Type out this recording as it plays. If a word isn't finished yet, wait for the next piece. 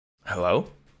Hello?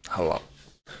 Hello.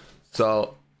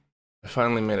 So, I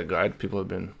finally made a guide. People have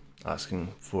been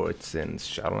asking for it since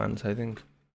Shadowlands, I think.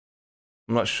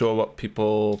 I'm not sure what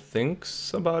people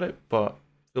thinks about it, but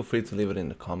feel free to leave it in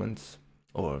the comments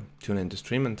or tune into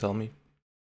stream and tell me.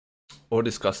 Or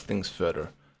discuss things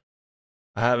further.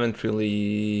 I haven't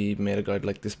really made a guide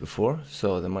like this before,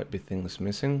 so there might be things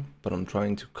missing, but I'm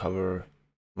trying to cover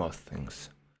most things.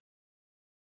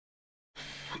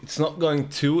 It's not going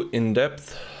too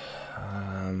in-depth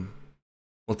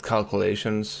with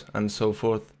calculations and so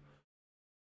forth.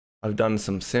 I've done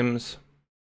some sims,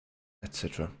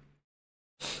 etc.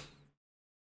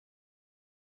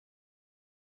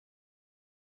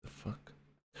 The fuck?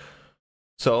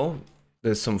 So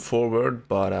there's some forward,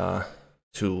 but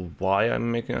to why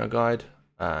I'm making a guide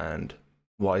and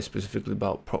why specifically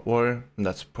about Prop Warrior, and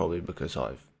that's probably because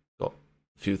I've got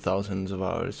a few thousands of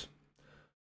hours.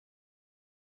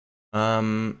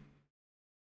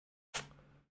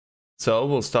 So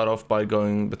we'll start off by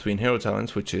going between hero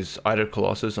talents, which is either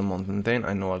Colossus or Mountain Thane.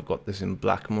 I know I've got this in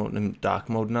black mode and dark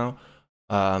mode now.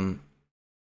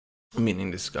 Meaning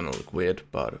this is gonna look weird,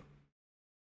 but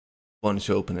once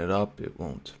you open it up, it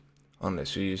won't.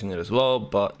 Unless you're using it as well,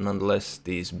 but nonetheless,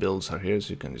 these builds are here, so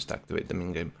you can just activate them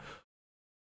in-game.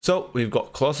 So we've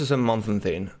got Colossus and Mountain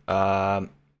Thane.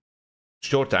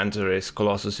 Short answer is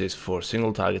Colossus is for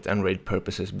single target and raid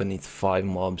purposes beneath 5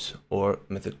 mobs or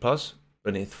Mythic Plus.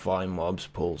 Beneath 5 mobs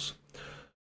pulls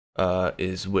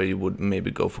is where you would maybe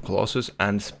go for Colossus,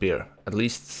 and Spear. At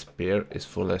least Spear is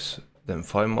for less than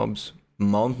 5 mobs.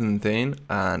 Mountain Thane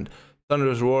and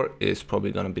Thunderous Roar is probably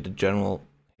going to be the general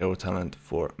hero talent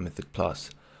for Mythic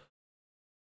Plus.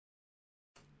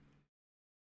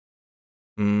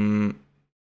 I'm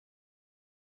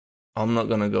not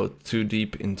going to go too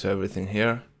deep into everything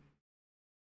here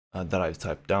that I've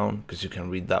typed down, because you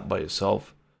can read that by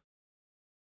yourself.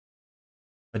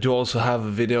 I do also have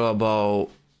a video about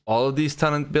all of these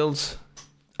talent builds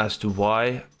as to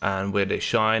why and where they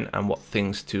shine and what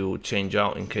things to change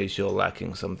out in case you're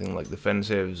lacking something like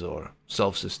defensives or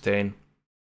self-sustain.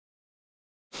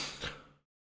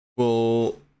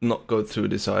 We'll not go through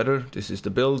this either. This is the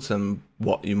builds and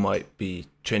what you might be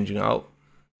changing out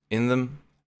in them.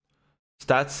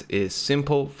 Stats is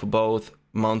simple for both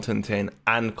Mountain Thane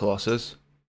and Colossus.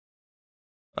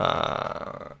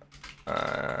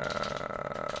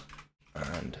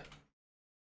 And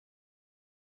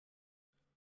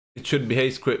it should be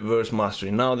haste, crit, verse,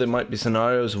 mastery. Now there might be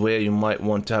scenarios where you might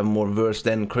want to have more verse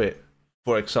than crit.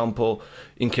 For example,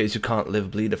 in case you can't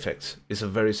live bleed effects. It's a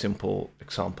very simple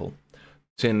example.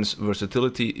 Since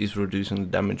versatility is reducing the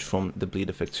damage from the bleed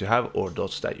effects you have or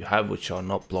dots that you have, which are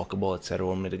not blockable, etc.,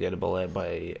 or mitigatable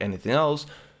by anything else,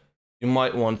 you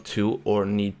might want to or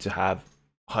need to have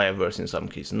higher verse in some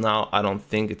cases. Now, I don't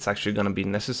think it's actually going to be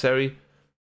necessary,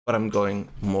 but I'm going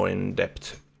more in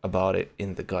depth about it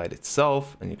in the guide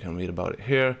itself, and you can read about it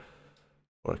here.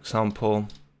 For example,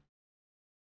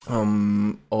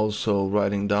 I'm also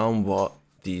writing down what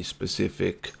the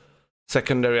specific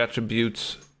secondary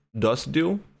attributes does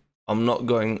do. I'm not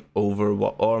going over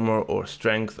what armor or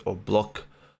strength or block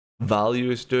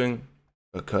value is doing,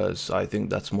 because I think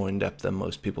that's more in depth than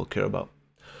most people care about.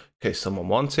 In case someone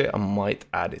wants it, I might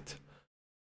add it.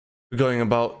 We're going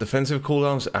about defensive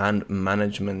cooldowns and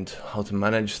management, how to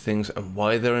manage things and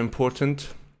why they're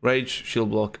important. Rage,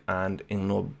 shield block, and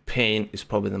ignore pain is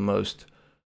probably the most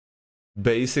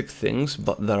basic things,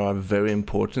 but that are very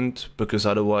important, because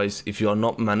otherwise, if you are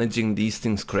not managing these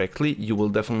things correctly, you will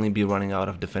definitely be running out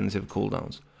of defensive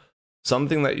cooldowns.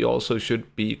 Something that you also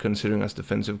should be considering as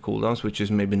defensive cooldowns, which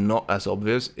is maybe not as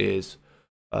obvious, is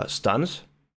stuns,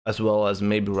 as well as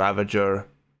maybe Ravager,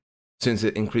 since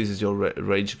it increases your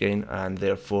rage gain and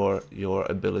therefore your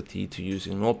ability to use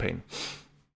ignore pain.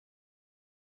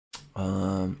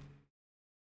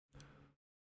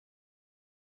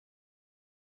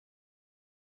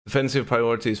 Defensive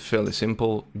priority is fairly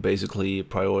simple. You basically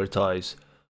prioritize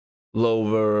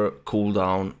lower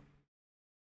cooldown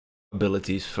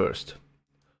abilities first,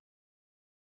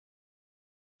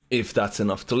 if that's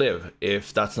enough to live.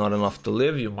 If that's not enough to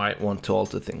live, you might want to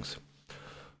alter things.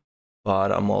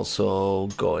 But I'm also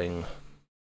going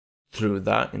through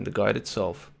that in the guide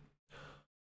itself.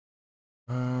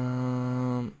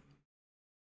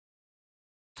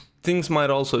 Things might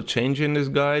also change in this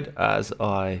guide as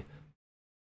I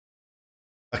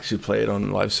actually play it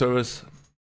on live service.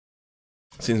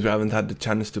 Since we haven't had the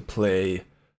chance to play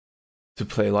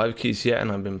live keys yet,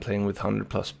 and I've been playing with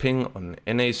 100+ ping on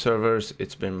NA servers,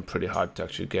 it's been pretty hard to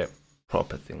actually get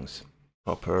proper things.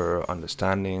 Proper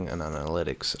understanding and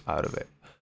analytics out of it.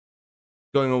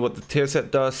 Going on what the tier set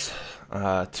does,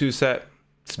 2 set,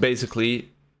 It's basically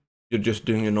you're just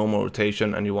doing your normal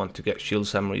rotation and you want to get shield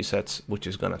SAM resets, which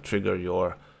is gonna trigger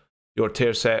your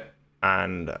tier set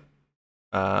and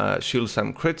shield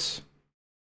SAM crits.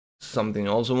 Something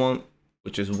you also want,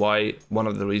 which is why one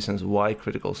of the reasons why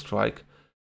critical strike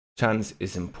chance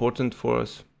is important for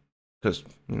us, because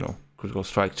you know critical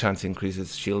strike chance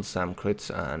increases shield SAM crits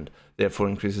and therefore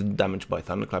increases damage by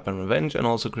thunderclap and revenge, and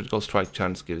also critical strike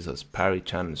chance gives us parry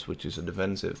chance, which is a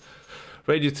defensive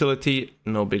raid utility.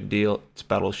 No big deal. It's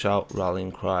battle shout,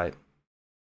 rallying cry.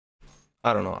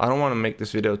 I don't know, I don't want to make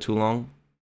this video too long.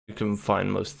 You can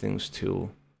find most things too,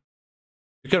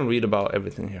 you can read about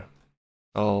everything here.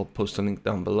 I'll post a link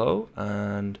down below,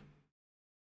 and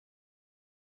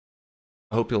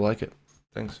I hope you like it.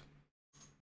 Thanks.